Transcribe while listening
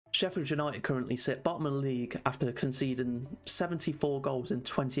Sheffield United currently sit bottom of the league after conceding 74 goals in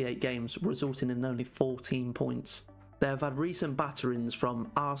 28 games, resulting in only 14 points. They have had recent batterings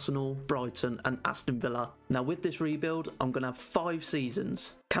from Arsenal, Brighton and Aston Villa. Now with this rebuild, I'm going to have 5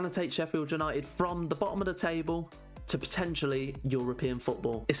 seasons. Can I take Sheffield United from the bottom of the table to potentially European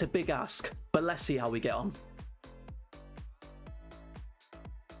football? It's a big ask, but let's see how we get on.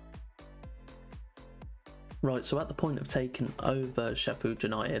 Right, so at the point of taking over Sheffield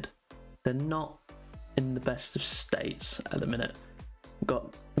United, they're not in the best of states at the minute. We've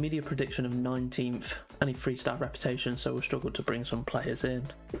got media prediction of 19th, only 3-star reputation, so we'll struggle to bring some players in,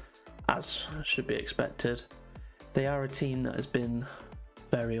 as should be expected. They are a team that has been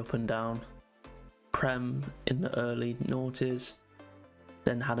very up and down. Prem in the early noughties,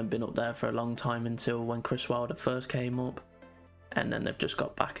 then hadn't been up there for a long time until when Chris Wilder first came up, and then they've just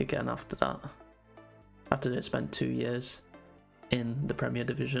got back again after that. After they spent 2 years in the Premier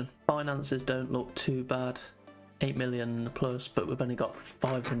Division. Finances don't look too bad, 8 million plus, but we've only got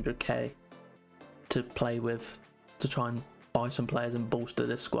 500k to play with to try and buy some players and bolster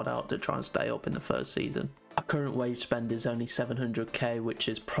this squad out to try and stay up in the first season. Our current wage spend is only 700k, which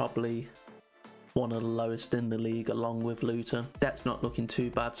is probably one of the lowest in the league along with Luton. Debt's not looking too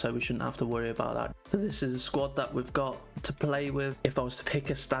bad, so we shouldn't have to worry about that. So this is a squad that we've got to play with. If I was to pick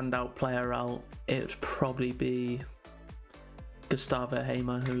a standout player out, it would probably be Gustavo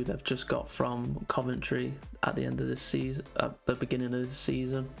Hamer, who they've just got from Coventry at the end of this season, at the beginning of the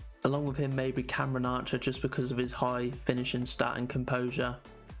season. Along with him, maybe Cameron Archer, just because of his high finishing stat and composure.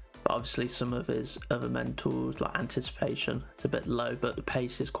 But obviously some of his other mentals, like anticipation, it's a bit low, but the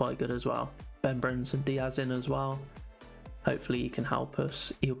pace is quite good as well. Ben Brenson Diaz in as well. Hopefully he can help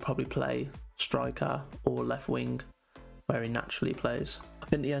us. He'll probably play striker or left wing where he naturally plays. I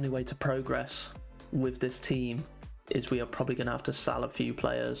think the only way to progress with this team is we are probably going to have to sell a few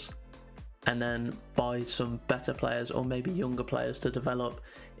players and then buy some better players or maybe younger players to develop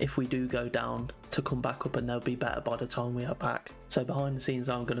if we do go down, to come back up, and they'll be better by the time we are back. So behind the scenes,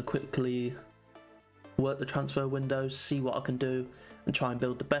 I'm going to quickly work the transfer window, see what I can do and try and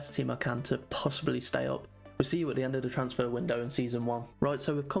build the best team I can to possibly stay up. We'll see you at the end of the transfer window in season 1. Right,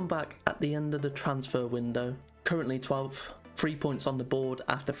 so we've come back at the end of the transfer window. Currently 12th, 3 points on the board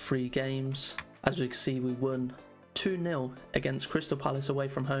after 3 games. As we can see, we won 2-0 against Crystal Palace away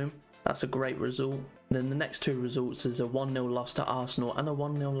from home. That's a great result. Then the next 2 results is a 1-0 loss to Arsenal and a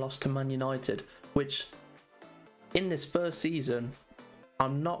 1-0 loss to Man United, which in this first season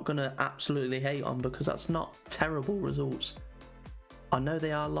I'm not going to absolutely hate on, because that's not terrible results. I know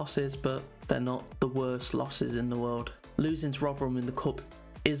they are losses, but they're not the worst losses in the world. Losing to Rotherham in the Cup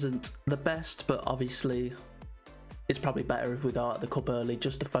isn't the best, but obviously it's probably better if we go out of the Cup early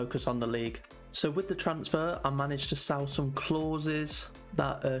just to focus on the league. So with the transfer, I managed to sell some clauses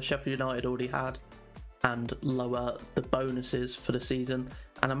that Sheffield United already had and lower the bonuses for the season,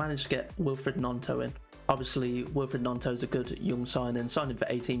 and I managed to get Wilfred Gnonto in. Obviously Wilfred Gnonto is a good young signing, signed him for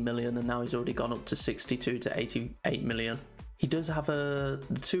 18 million and now he's already gone up to 62 to 88 million. He does have the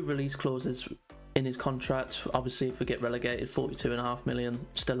 2 release clauses in his contract. Obviously if we get relegated, 42.5 million,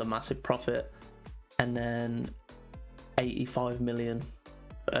 still a massive profit, and then 85 million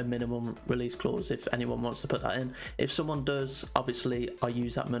a minimum release clause if anyone wants to put that in. If someone does, obviously I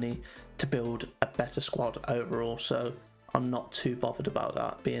use that money to build a better squad overall, so I'm not too bothered about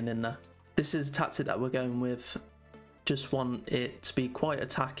that being in there. This is a tactic that we're going with. Just want it to be quite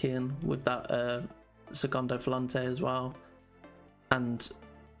attacking with that Segundo Volante as well, and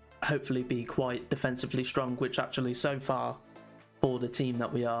hopefully be quite defensively strong, which actually so far for the team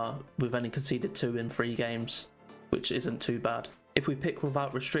that we are, we've only conceded 2 in 3 games, which isn't too bad. If we pick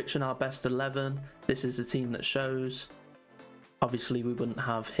without restriction our best 11, this is the team that shows. Obviously we wouldn't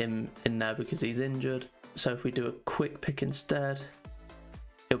have him in there because he's injured, so if we do a quick pick instead,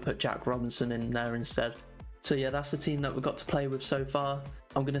 it'll put Jack Robinson in there instead. So yeah, that's the team that we've got to play with so far.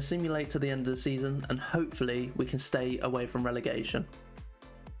 I'm going to simulate to the end of the season and hopefully we can stay away from relegation.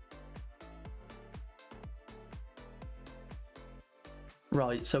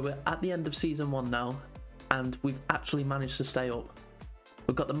 Right, so we're at the end of season 1 now, and we've actually managed to stay up.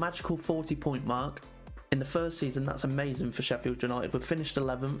 We've got the magical 40-point mark. In the first season, that's amazing for Sheffield United. We've finished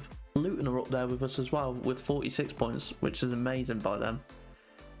 11th. Luton are up there with us as well with 46 points, which is amazing by them.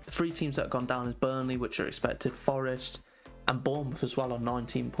 The 3 teams that have gone down is Burnley, which are expected, Forest, and Bournemouth as well on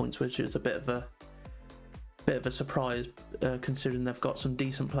 19 points, which is a bit of a surprise considering they've got some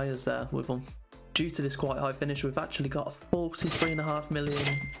decent players there with them. Due to this quite high finish, we've actually got a 43.5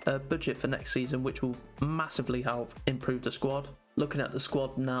 million budget for next season, which will massively help improve the squad. Looking at the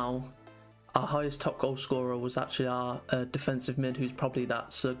squad now, our highest top goal scorer was actually our defensive mid, who's probably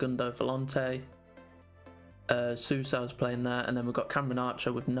that Segundo Volante. Sousa was playing there, and then we've got Cameron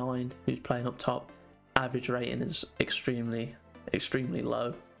Archer with 9, who's playing up top. Average rating is extremely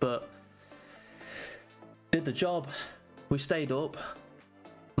low, but did the job. We stayed up.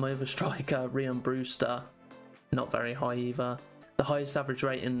 My other striker, Rian Brewster, not very high either. The highest average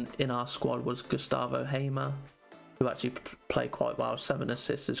rating in our squad was Gustavo Hamer, who actually played quite well. 7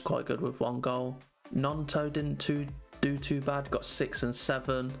 assists is quite good with 1 goal. Nonto didn't do too bad, got 6 and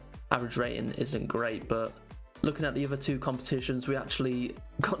 7. Average rating isn't great, but looking at the other 2 competitions, we actually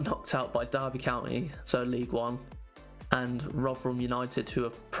got knocked out by Derby County, so League One, and Rotherham United, who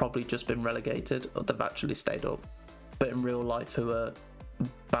have probably just been relegated, or they've actually stayed up, but in real life who are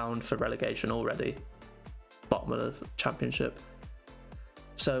bound for relegation already, bottom of the championship.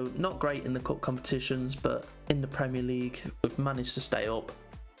 So not great in the cup competitions, but in the Premier League we've managed to stay up,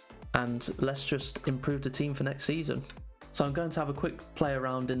 and let's just improve the team for next season. So I'm going to have a quick play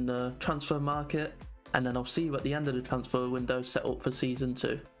around in the transfer market, and then I'll see you at the end of the transfer window set up for season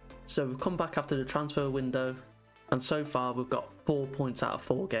 2. So we've come back after the transfer window, and so far we've got 4 points out of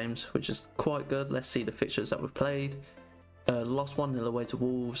 4 games, which is quite good. Let's see the fixtures that we've played. Lost 1-0 away to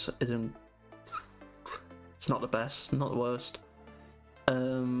Wolves. It's not the best, not the worst.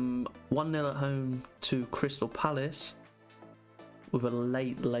 1-0 at home to Crystal Palace with a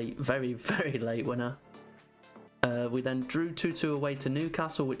late, very late winner. We then drew 2-2 away to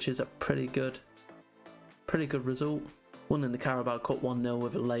Newcastle, which is a pretty good result. Won in the Carabao Cup 1-0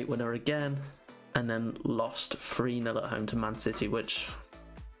 with a late winner again, and then lost 3-0 at home to Man City, which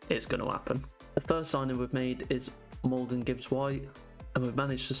is going to happen. The first signing we've made is Morgan Gibbs-White, and we've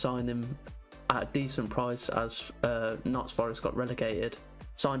managed to sign him at a decent price as Notts Forest got relegated.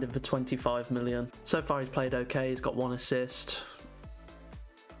 Signed him for 25 million. So far he's played okay, he's got 1 assist.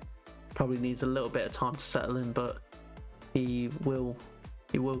 Probably needs a little bit of time to settle in, but he will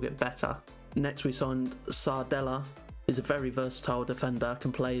get better. Next we signed Sardella, who's a very versatile defender,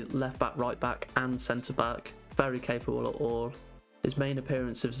 can play left back, right back and centre back. Very capable at all. His main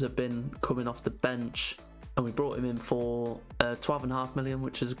appearances have been coming off the bench, and we brought him in for 12.5 million,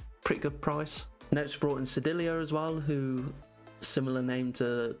 which is a pretty good price. Next we brought in Sadilia as well, who, similar name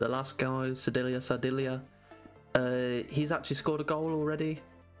to the last guy, Sadilia. He's actually scored a goal already.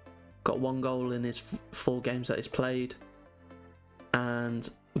 Got 1 goal in his 4 games that he's played, and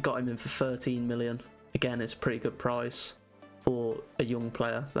we got him in for 13 million. Again, it's a pretty good price for a young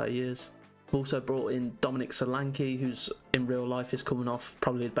player that he is. We've also brought in Dominic Solanke, who's in real life is coming off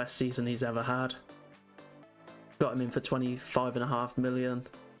probably the best season he's ever had. Got him in for 25.5 million.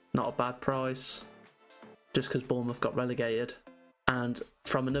 Not a bad price, just because Bournemouth got relegated. And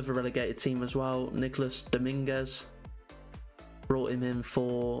from another relegated team as well, Nicolas Dominguez, brought him in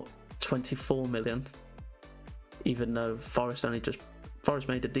for 24 million, even though Forest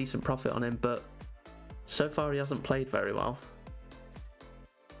made a decent profit on him, but so far he hasn't played very well,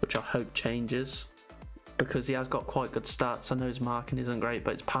 which I hope changes, because he has got quite good stats. I know his marking isn't great,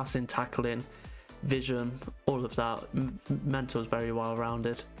 but his passing, tackling, vision, all of that, mental is very well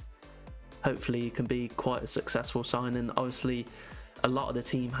rounded. Hopefully he can be quite a successful signing. Obviously a lot of the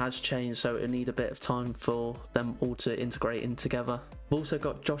team has changed, so it'll need a bit of time for them all to integrate in together. We've also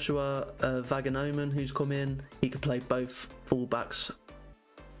got Joshua Vaganoman, who's come in. He can play both fullbacks.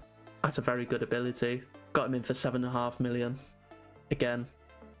 That's a very good ability. Got him in for 7.5 million. Again,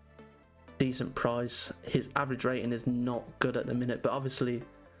 decent price. His average rating is not good at the minute, but obviously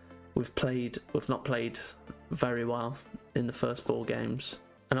we've not played very well in the first 4 games.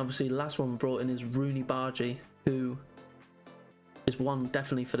 And obviously the last one we brought in is Rooney Bargy, who is one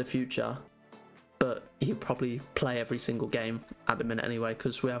definitely for the future, but he'll probably play every single game at the minute anyway,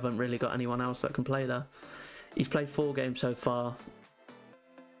 because we haven't really got anyone else that can play there. He's played 4 games so far,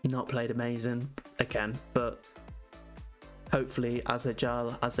 not played amazing again, but hopefully as they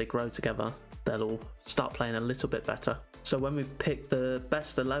gel, as they grow together, they'll all start playing a little bit better. So when we pick the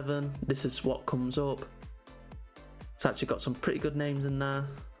best 11, this is what comes up. It's actually got some pretty good names in there.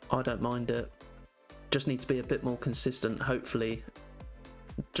 I don't mind it. Just need to be a bit more consistent. Hopefully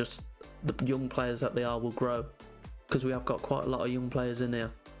just the young players that they are will grow, because we have got quite a lot of young players in here.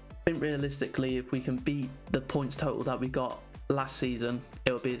 I think realistically, if we can beat the points total that we got last season,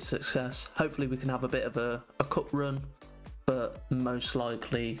 it will be a success. Hopefully we can have a bit of a cup run, but most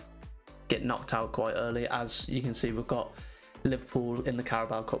likely get knocked out quite early. As you can see, we've got Liverpool in the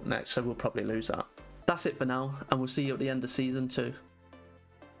Carabao Cup next, so we'll probably lose that. That's it for now, and we'll see you at the end of season 2.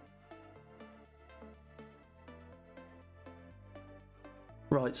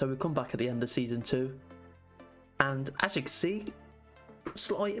 Right, so we've come back at the end of season 2, and as you can see,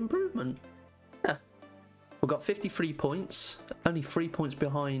 slight improvement. We've got 53 points, only 3 points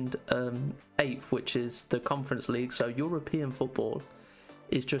behind 8th, which is the Conference League, so European football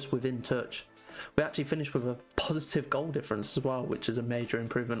is just within touch. We actually finished with a positive goal difference as well, which is a major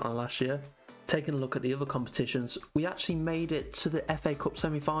improvement on last year. Taking a look at the other competitions, we actually made it to the FA Cup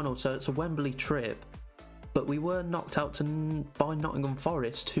semi-final, so it's a Wembley trip, but we were knocked out by Nottingham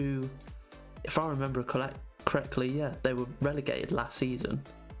Forest, who, if I remember correctly, yeah, they were relegated last season.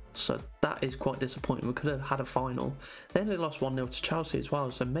 So that is quite disappointing. We could have had a final. They only lost 1-0 to Chelsea as well,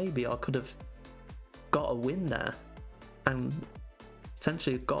 so maybe I could have got a win there and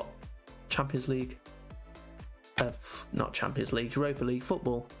potentially got Champions League, not Champions League, Europa League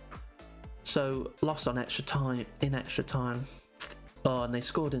football. So lost on extra time, Oh, and they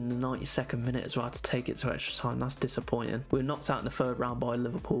scored in the 92nd minute as well to take it to extra time. That's disappointing. We were knocked out in the third round by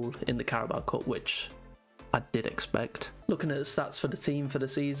Liverpool in the Carabao Cup, which I did expect. Looking at the stats for the team for the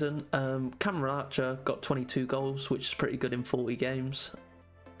season, Cameron Archer got 22 goals, which is pretty good in 40 games.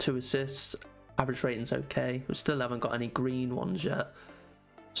 2 assists, average rating's okay. We still haven't got any green ones yet.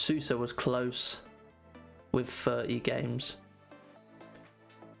 Sousa was close with 30 games.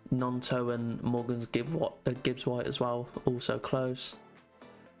 Nonto and Morgan's Gibbs White as well, also close.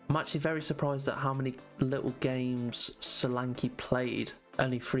 I'm actually very surprised at how many little games Solanke played.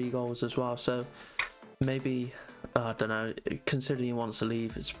 Only 3 goals as well, so maybe, I don't know, considering he wants to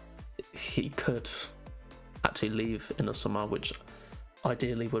leave, he could actually leave in the summer, which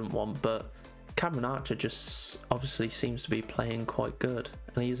ideally wouldn't want, but Cameron Archer just obviously seems to be playing quite good,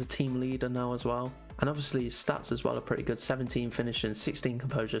 and he is a team leader now as well. And obviously his stats as well are pretty good. 17 finishing, 16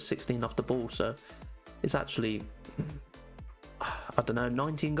 composure, 16 off the ball, so it's actually, I don't know,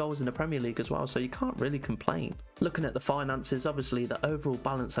 19 goals in the Premier League as well, so you can't really complain. Looking at the finances, obviously the overall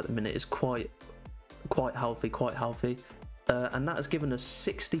balance at the minute is quite healthy, and that has given us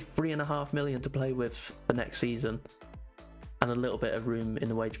 63.5 million to play with for next season, and a little bit of room in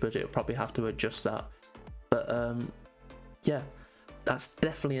the wage budget. We'll probably have to adjust that, but yeah, that's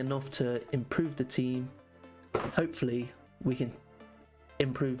definitely enough to improve the team. Hopefully we can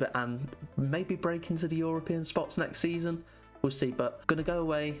improve it and maybe break into the European spots next season. We'll see, but gonna go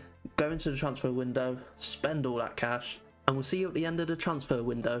away, go into the transfer window, spend all that cash, and we'll see you at the end of the transfer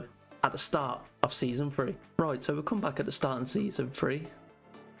window at the start of season 3. Right, so we'll come back at the start of season 3,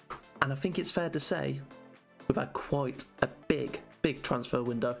 and I think it's fair to say we've had quite a big transfer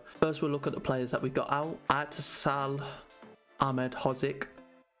window. First, we'll look at the players that we got out. I had to sell Ahmed Hodzic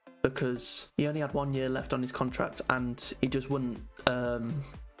because he only had 1 year left on his contract and he just wouldn't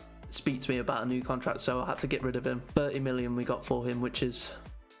speak to me about a new contract, so I had to get rid of him. 30 million we got for him, which is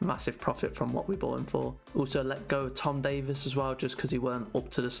massive profit from what we bought him for. Also let go of Tom Davis as well, just because he weren't up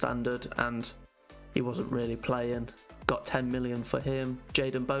to the standard and he wasn't really playing. Got 10 million for him.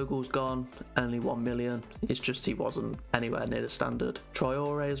 Jayden Bogle's gone, only 1 million. It's just he wasn't anywhere near the standard.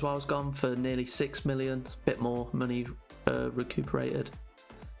 Traore as well has gone for nearly 6 million, bit more money recuperated.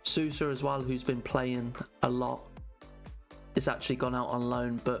 Sousa as well, who's been playing a lot, is actually gone out on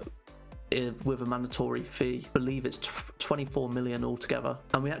loan, but with a mandatory fee. I believe it's 24 million altogether.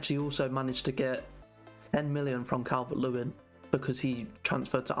 And we actually also managed to get 10 million from Calvert-Lewin because he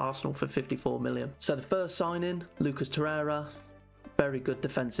transferred to Arsenal for 54 million. So the first signing, Lucas Torreira, very good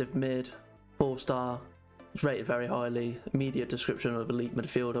defensive mid, 4-star, was rated very highly. Media description of elite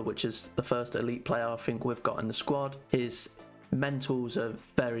midfielder, which is the first elite player I think we've got in the squad. His mentals are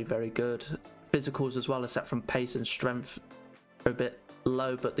very good. Physicals as well, except from pace and strength, are a bit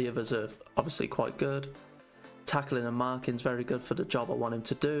low, but the others are obviously quite good. Tackling and marking's very good for the job I want him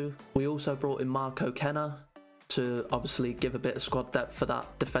to do. We also brought in Marco Kenner to obviously give a bit of squad depth for that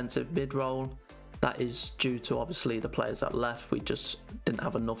defensive mid role. That is due to obviously the players that left. We just didn't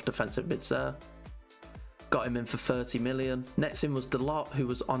have enough defensive mids there. Got him in for 30 million. Next in was Dalot, who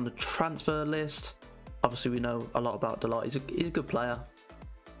was on the transfer list. Obviously we know a lot about Dalot. He's a good player,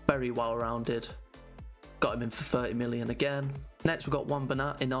 very well rounded. Got him in for 30 million again. Next we got Juan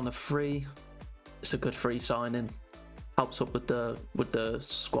Bernat in on a free. It's a good free signing. Helps up with the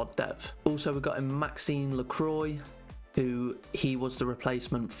squad depth. Also we got him Maxime Lacroix, who he was the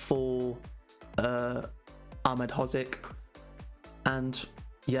replacement for Ahmed Hodzic. And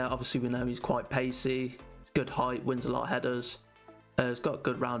yeah, obviously we know he's quite pacey, good height, wins a lot of headers, he's got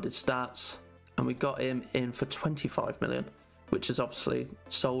good rounded stats, and we got him in for 25 million, which is obviously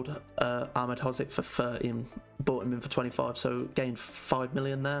sold Ahmed Hodzic for 30 and bought him in for 25, so gained 5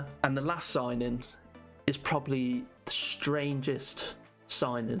 million there. And the last signing is probably the strangest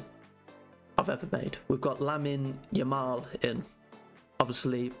signing I've ever made. We've got Lamine Yamal in,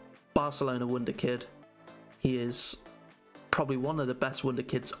 obviously Barcelona WONDERKID. He is probably one of the best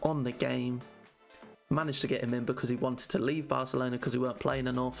WONDERKIDs on the game. managed to get him in because he wanted to leave Barcelona because he weren't playing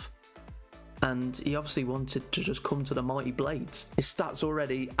enough. And he obviously wanted to just come to the mighty Blades. His stats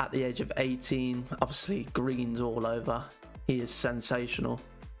already at the age of 18, obviously greens all over. He is sensational.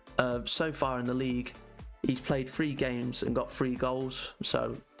 So far in the league, he's played 3 games and got 3 goals.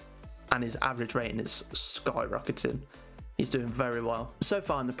 And his average rating is skyrocketing. He's doing very well. So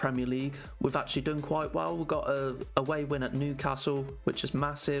far in the Premier League, we've actually done quite well. We've got a away win at Newcastle, which is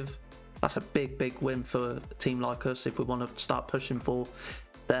massive. That's a big win for a team like us if we want to start pushing for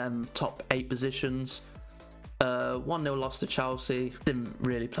them top 8 positions. 1-0 loss to Chelsea. Didn't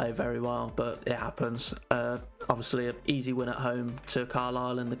really play very well, but it happens. Obviously an easy win at home to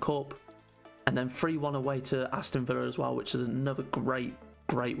Carlisle in the Cup. And then 3-1 away to Aston Villa as well, which is another great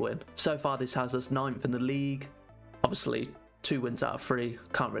win. So far this has us 9th in the league. Obviously 2 wins out of 3.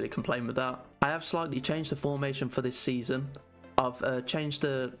 Can't really complain with that. I have slightly changed the formation for this season. I've changed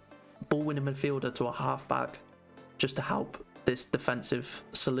the ball winning midfielder to a halfback just to help this defensive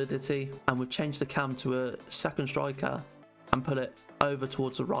solidity, and we've changed the cam to a second striker and put it over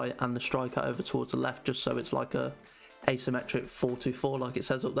towards the right and the striker over towards the left, just so it's like a asymmetric 4-2-4 like it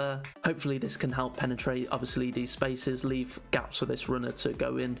says up there. Hopefully this can help penetrate obviously these spaces, leave gaps for this runner to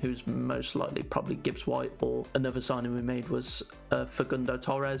go in, who's most likely probably Gibbs White, or another signing we made was Facundo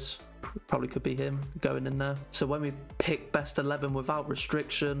Torres. Probably could be him going in there. So when we pick best 11 without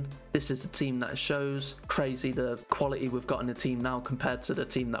restriction, this is the team that shows. Crazy the quality we've got in the team now compared to the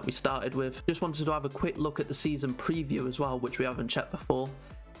team that we started with. Just wanted to have a quick look at the season preview as well, which we haven't checked before,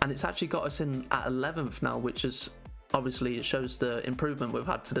 and it's actually got us in at 11th now, which is obviously, it shows the improvement we've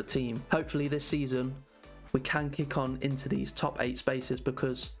had to the team. Hopefully this season we can kick on into these top 8 spaces,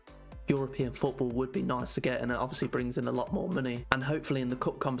 because European football would be nice to get, and it obviously brings in a lot more money. And hopefully in the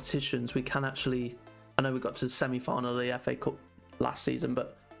cup competitions we can actually, I know we got to the semi-final of the FA Cup last season,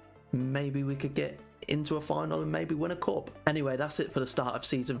 but maybe we could get into a final and maybe win a cup. Anyway, that's it for the start of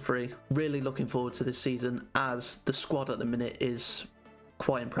season 3. Really looking forward to this season, as the squad at the minute is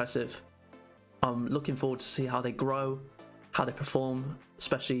quite impressive. I'm looking forward to see how they grow, how they perform,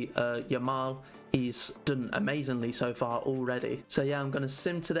 especially Yamal. He's done amazingly so far already. So yeah, I'm going to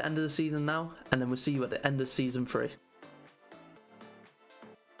sim to the end of the season now, and then we'll see you at the end of season 3.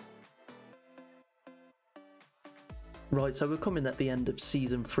 Right, so we're coming at the end of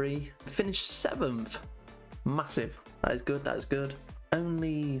season 3. Finished 7th. Massive. That is good, that is good.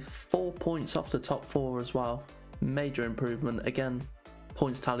 Only 4 points off the top 4 as well. Major improvement. Again,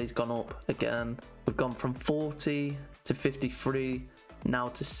 points tally's gone up again. We've gone from 40 to 53, now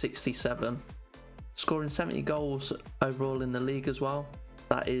to 67. Scoring 70 goals overall in the league as well.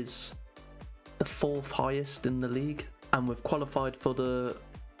 That is the 4th highest in the league. And we've qualified for the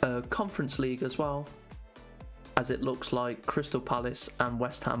Conference League as well, as it looks like Crystal Palace and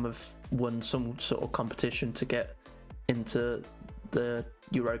West Ham have won some sort of competition to get into the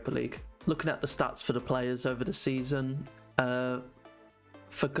Europa League. Looking at the stats for the players over the season,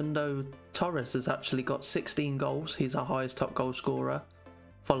 Facundo Torres has actually got 16 goals. He's our highest top goal scorer,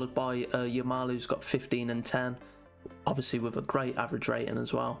 followed by Yamal, who's got 15 and 10, obviously with a great average rating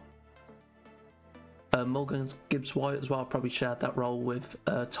as well. Morgan Gibbs White as well probably shared that role with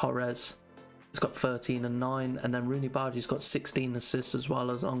Torres. He's got 13 and 9, and then Rooney Bardi's got 16 assists as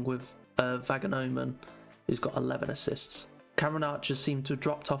well, along with Vaganoman, who's got 11 assists. Cameron Archer seemed to have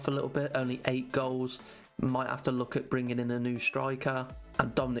dropped off a little bit, only 8 goals. Might have to look at bringing in a new striker.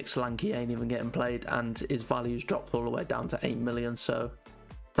 And Dominic Solanke ain't even getting played, and his value's dropped all the way down to 8 million, so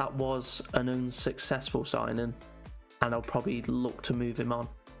that was an unsuccessful signing, and I'll probably look to move him on.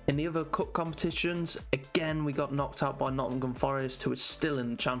 In the other cup competitions, again we got knocked out by Nottingham Forest, who is still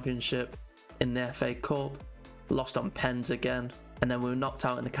in the Championship. In the FA Cup, lost on pens again, and then we were knocked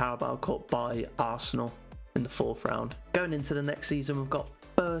out in the Carabao Cup by Arsenal in the 4th round. Going into the next season, we've got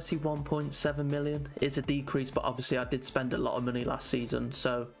 31.7 million. It's a decrease, but obviously I did spend a lot of money last season,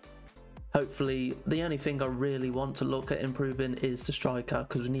 so hopefully the only thing I really want to look at improving is the striker,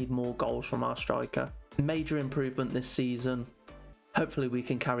 because we need more goals from our striker. Major improvement this season. Hopefully we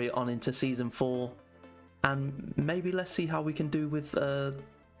can carry it on into season 4, and maybe let's see how we can do with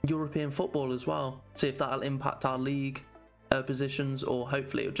European football as well. See if that'll impact our league positions, or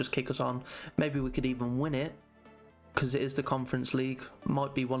hopefully it'll just kick us on. Maybe we could even win it, because it is the Conference League.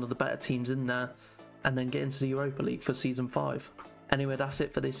 Might be one of the better teams in there, and then get into the Europa League for season 5. Anyway, that's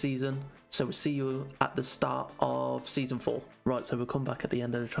it for this season, so we'll see you at the start of season 4. Right, so we'll come back at the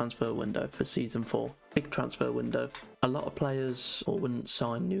end of the transfer window for season 4. Big transfer window. A lot of players wouldn't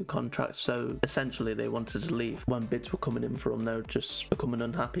sign new contracts, so essentially they wanted to leave. When bids were coming in for them, they were just becoming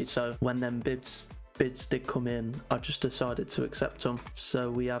unhappy, so when them bids did come in, I just decided to accept them. So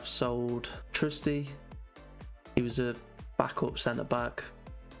we have sold Trusty, He was a backup centre-back,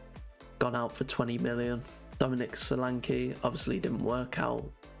 gone out for 20 million. Dominic Solanke obviously didn't work out,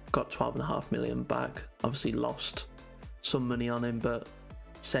 got 12.5 million back. Obviously lost some money on him, but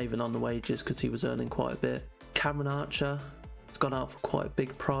saving on the wages because he was earning quite a bit. Cameron Archer has gone out for quite a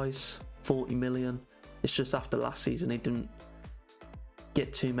big price, 40 million. It's just after last season he didn't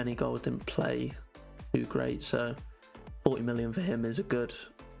get too many goals, didn't play too great, so 40 million for him is a good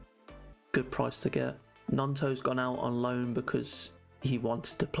price to get. Nonto's gone out on loan because he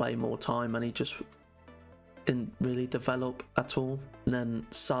wanted to play more time and he just didn't really develop at all. And then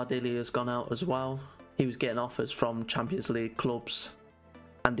Sardilia has gone out as well. He was getting offers from Champions League clubs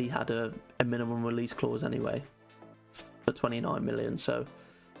and he had a minimum release clause anyway for 29 million, so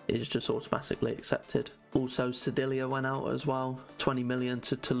it's just automatically accepted. Also, Sardilia went out as well, 20 million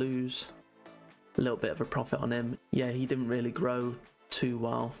to Toulouse. A little bit of a profit on him. Yeah, he didn't really grow too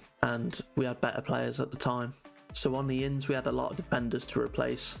well and we had better players at the time. So on the ins we had a lot of defenders to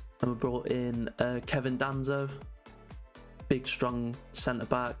replace and we brought in Kevin Danzo, big strong centre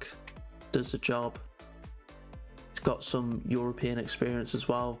back, does the job. He's got some European experience as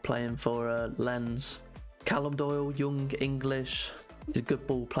well, playing for Lens. Callum Doyle, young English, he's a good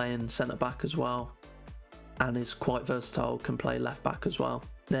ball playing centre back as well and is quite versatile, can play left back as well.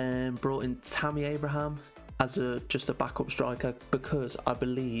 Then brought in Tammy Abraham as just a backup striker because I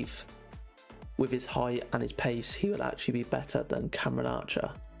believe with his height and his pace he would actually be better than Cameron Archer,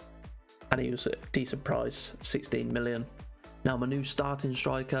 and he was a decent price, 16 million. Now my new starting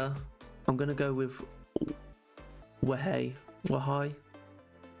striker, I'm going to go with Wahi,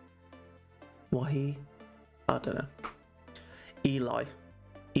 I don't know, Ely,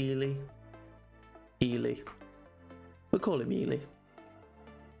 we'll call him Ely.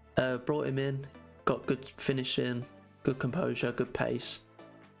 Brought him in, got good finishing, good composure, good pace,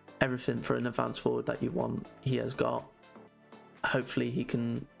 everything for an advanced forward that you want he has got. Hopefully he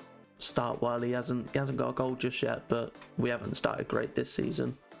can start well. He hasn't got a goal just yet, but we haven't started great this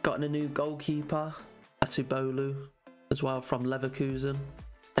season. Gotten a new goalkeeper, Atubolu, as well from Leverkusen,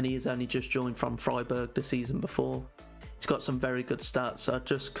 and he has only just joined from Freiburg the season before. He's got some very good stats, so I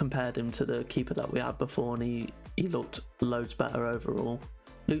just compared him to the keeper that we had before and he looked loads better overall.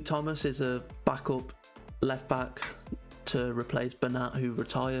 Luke Thomas is a backup left back to replace Bernat, who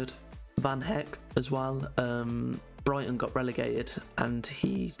retired. Van Heck as well. Brighton got relegated and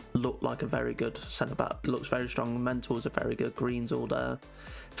he looked like a very good centre back. Looks very strong. Mentals are very good. Green's all there.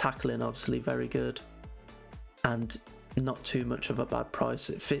 Tackling obviously very good. And not too much of a bad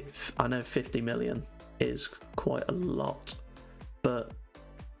price. I know 50 million is quite a lot, but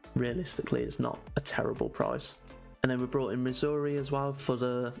realistically it's not a terrible price. And then we brought in Missouri as well for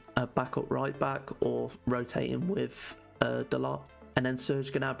the backup right back, or rotating with Dalot. And then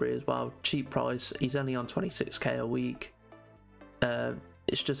Serge Gnabry as well, cheap price. He's only on 26k a week.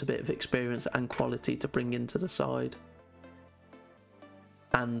 It's just a bit of experience and quality to bring into the side.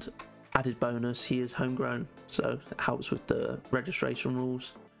 And added bonus, he is homegrown, so it helps with the registration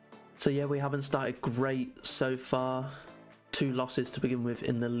rules. So yeah, we haven't started great so far. 2 losses to begin with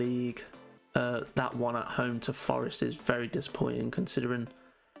in the league. That one at home to Forest is very disappointing, considering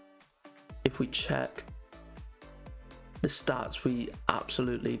if we check the stats, we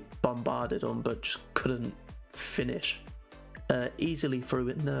absolutely bombarded them but just couldn't finish. Easily through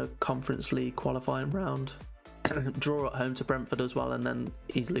in the Conference League qualifying round. Draw at home to Brentford as well, and then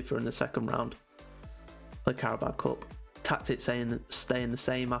easily through in the second round, the Carabao Cup. Tactics staying the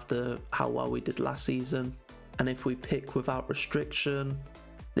same after how well we did last season. And if we pick without restriction,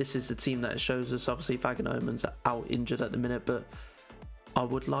 this is the team that it shows us. Obviously Vaganoman's out injured at the minute, but I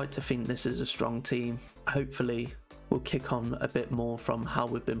would like to think this is a strong team. Hopefully we'll kick on a bit more from how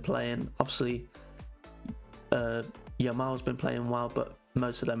we've been playing. Obviously Yamal's been playing well, but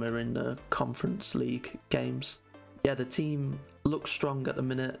most of them are in the Conference League games. Yeah, the team looks strong at the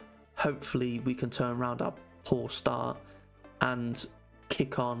minute. Hopefully we can turn around our poor start and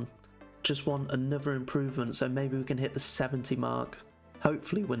kick on. Just want another improvement, so maybe we can hit the 70 mark.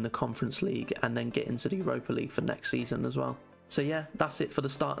 Hopefully win the Conference League and then get into the Europa League for next season as well. So yeah, that's it for the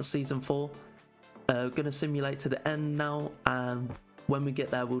start of season 4. Going to simulate to the end now, and when we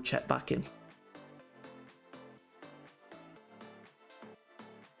get there we'll check back in.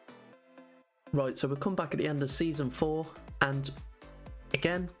 Right, so we'll come back at the end of season 4, and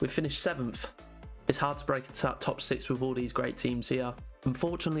again we finished 7th. It's hard to break into that top 6 with all these great teams here.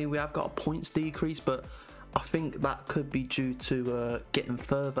 Unfortunately we have got a points decrease, but I think that could be due to getting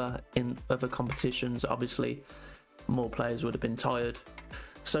further in other competitions. Obviously more players would have been tired.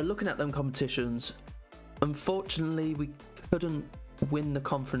 So looking at them competitions, unfortunately we couldn't win the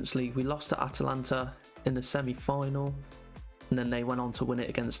Conference League. We lost to Atalanta in the semi-final, and then they went on to win it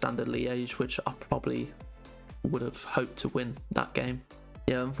against Standard Liège, which I probably would have hoped to win that game.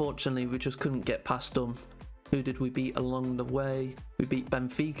 Yeah, unfortunately we just couldn't get past them. Who did we beat along the way? We beat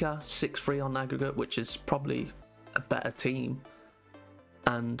Benfica 6-3 on aggregate, which is probably a better team,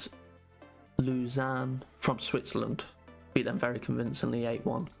 and Lausanne from Switzerland, beat them very convincingly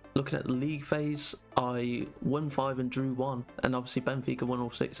 8-1. Looking at the league phase, I won 5 and drew 1, and obviously Benfica won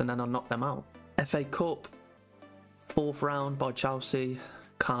all 6 and then I knocked them out. FA Cup, 4th round by Chelsea,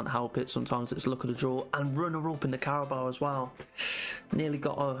 can't help it, sometimes it's luck of the draw, and runner-up in the Carabao as well. Nearly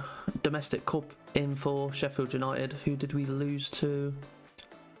got a domestic cup in for Sheffield United. Who did we lose to?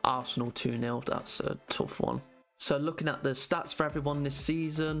 Arsenal 2-0, that's a tough one. So looking at the stats for everyone this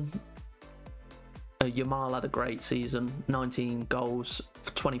season, Yamal had a great season, 19 goals,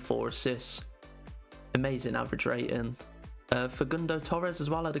 24 assists, amazing average rating. Facundo Torres as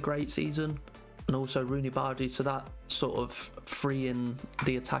well had a great season, and also Rooney Bardi, so that sort of freeing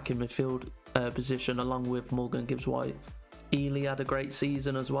the attacking midfield position along with Morgan Gibbs-White. Ely had a great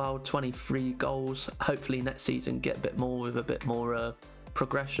season as well, 23 goals. Hopefully next season get a bit more with a bit more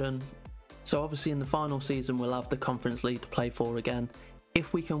progression. So obviously in the final season we'll have the Conference League to play for again.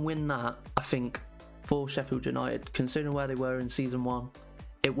 If we can win that, I think for Sheffield United, considering where they were in season 1,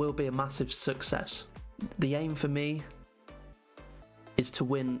 it will be a massive success. The aim for me is to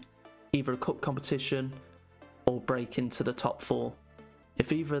win either a cup competition or break into the top 4.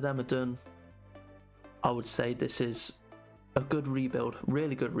 If either of them are done, I would say this is a good rebuild,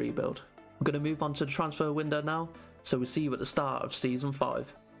 really good rebuild. We're going to move on to the transfer window now, so we'll see you at the start of season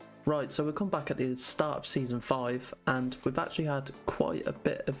 5. Right, so we'll come back at the start of season 5, and we've actually had quite a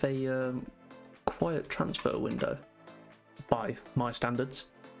bit of a quiet transfer window by my standards.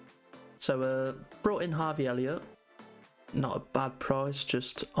 So brought in Harvey Elliott, not a bad price,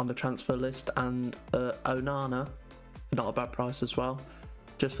 just on the transfer list, and Onana, not a bad price as well,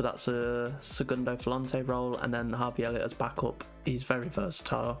 just for that Segundo Volante role, and then Harvey Elliott as backup. He's very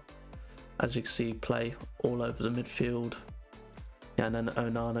versatile, as you can see, play all over the midfield. Yeah, and then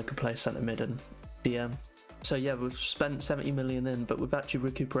Onana can play centre mid and DM. So yeah, we've spent 70 million in, but we've actually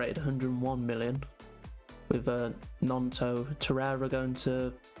recuperated 101 million with Nonto Torreira going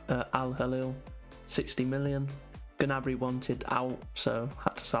to Al Hilal, 60 million. Gnabry wanted out, so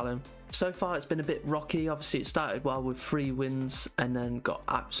had to sell him. So far it's been a bit rocky. Obviously it started well with 3 wins and then got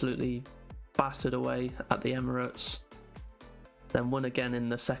absolutely battered away at the Emirates. Then won again in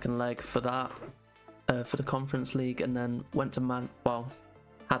the second leg for that, for the Conference League, and then went to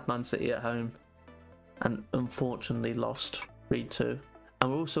had Man City at home and unfortunately lost 3-2.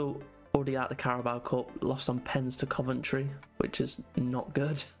 And we're also already at the Carabao Cup, lost on pens to Coventry, which is not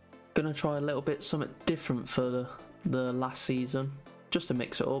good. Gonna try a little bit something different for the last season, just to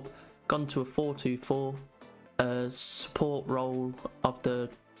mix it up. Gone to a 4-2-4, support role of the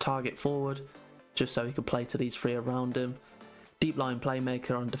target forward, just so he could play to these 3 around him. Deep line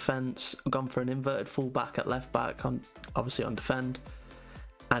playmaker on defence, gone for an inverted fullback at left back, obviously on defend,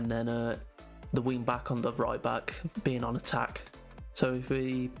 and then the wing back on the right back being on attack. So if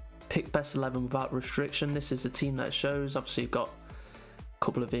we pick best 11 without restriction, this is the team that shows. Obviously you've got a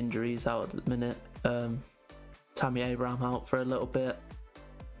couple of injuries out at the minute, Tammy Abraham out for a little bit,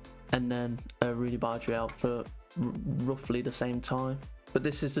 and then Rooney Bardi out for roughly the same time. But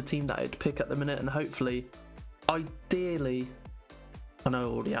this is the team that I'd pick at the minute, and hopefully, ideally, I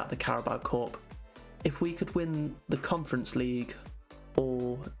know already at the Carabao Cup, if we could win the Conference League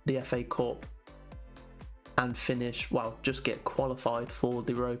or the FA Cup and finish, well, just get qualified for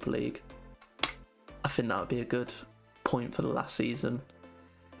the Europa League, I think that would be a good point for the last season.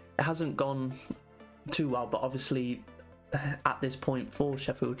 It hasn't gone too well, but obviously at this point for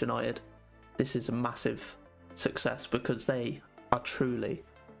Sheffield United, this is a massive success because they are truly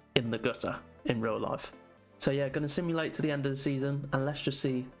in the gutter in real life. So yeah, going to simulate to the end of the season, and let's just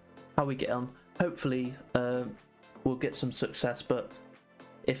see how we get on. Hopefully we'll get some success, but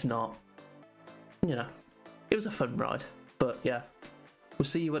if not, you know, it was a fun ride. But yeah, we'll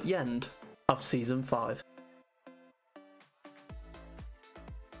see you at the end of season 5.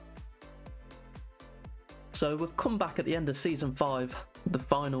 So we've come back at the end of season 5, the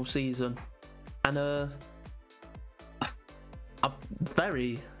final season, and I'm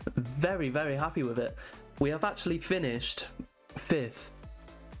very, very, very happy with it. We have actually finished 5th,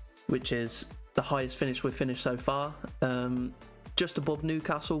 which is the highest finish we've finished so far. Just above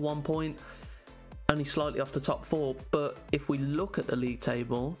Newcastle, 1 point, only slightly off the top 4. But if we look at the league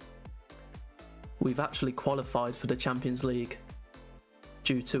table, we've actually qualified for the Champions League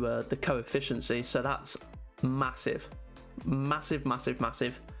due to the coefficiency, so that's massive. Massive, massive,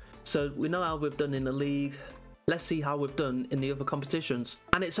 massive. So we know how we've done in the league. Let's see how we've done in the other competitions.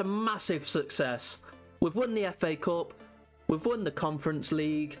 And it's a massive success. We've won the FA Cup. We've won the Conference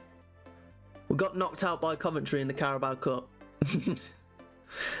League. We got knocked out by Coventry in the Carabao Cup.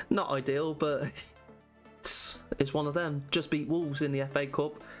 Not ideal, but it's one of them. Just beat Wolves in the FA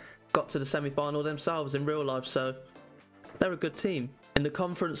Cup. Got to the semi-final themselves in real life, so they're a good team. In the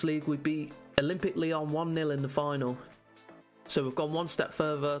Conference League, we beat Olympic Lyon 1-0 in the final. So we've gone one step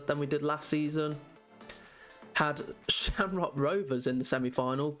further than we did last season. Had Shamrock Rovers in the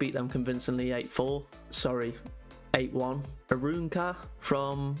semi-final, beat them convincingly 8-4. Sorry, 8-1. Arunca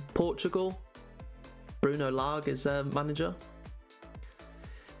from Portugal. Bruno Lage is their manager.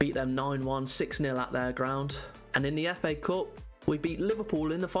 Beat them 9-1, 6-0 at their ground. And in the FA Cup, we beat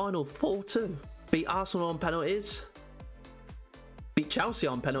Liverpool in the final 4-2. Beat Arsenal on penalties. Beat Chelsea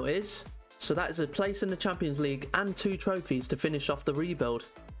on penalties. So that is a place in the Champions League and 2 trophies to finish off the rebuild.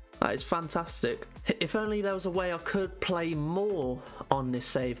 That is fantastic. If only there was a way I could play more on this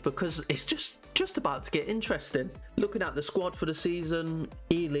save, because it's just about to get interesting. Looking at the squad for the season,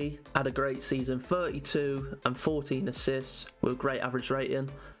 Ely had a great season, 32 and 14 assists with a great average rating.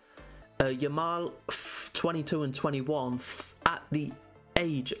 Yamal, 22 and 21 at the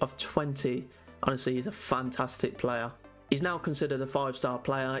age of 20. Honestly, he's a fantastic player. He's now considered a 5-star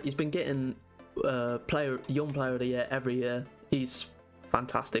player. He's been getting Young Player of the Year every year. He's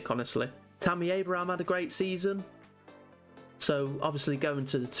fantastic, honestly. Tammy Abraham had a great season. So obviously going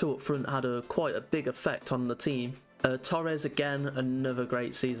to the 2 up front had quite a big effect on the team. Torres, again, another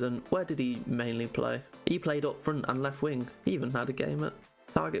great season. Where did he mainly play? He played up front and left wing. He even had a game at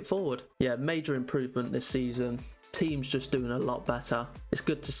target forward. Yeah, major improvement this season. Team's just doing a lot better. It's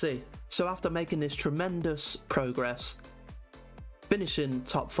good to see. So after making this tremendous progress, finishing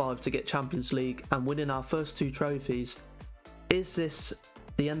top 5 to get Champions League and winning our first 2 trophies, is this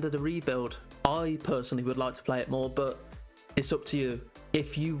the end of the rebuild? I personally would like to play it more, but it's up to you.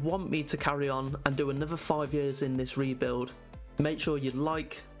 If you want me to carry on and do another 5 years in this rebuild, make sure you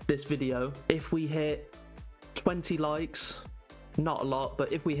like this video. If we hit 20 likes, not a lot,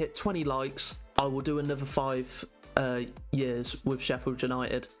 but if we hit 20 likes, I will do another 5 years with Sheffield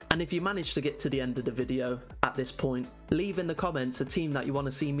United. And if you manage to get to the end of the video at this point, leave in the comments a team that you want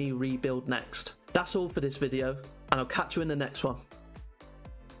to see me rebuild next. That's all for this video, and I'll catch you in the next one.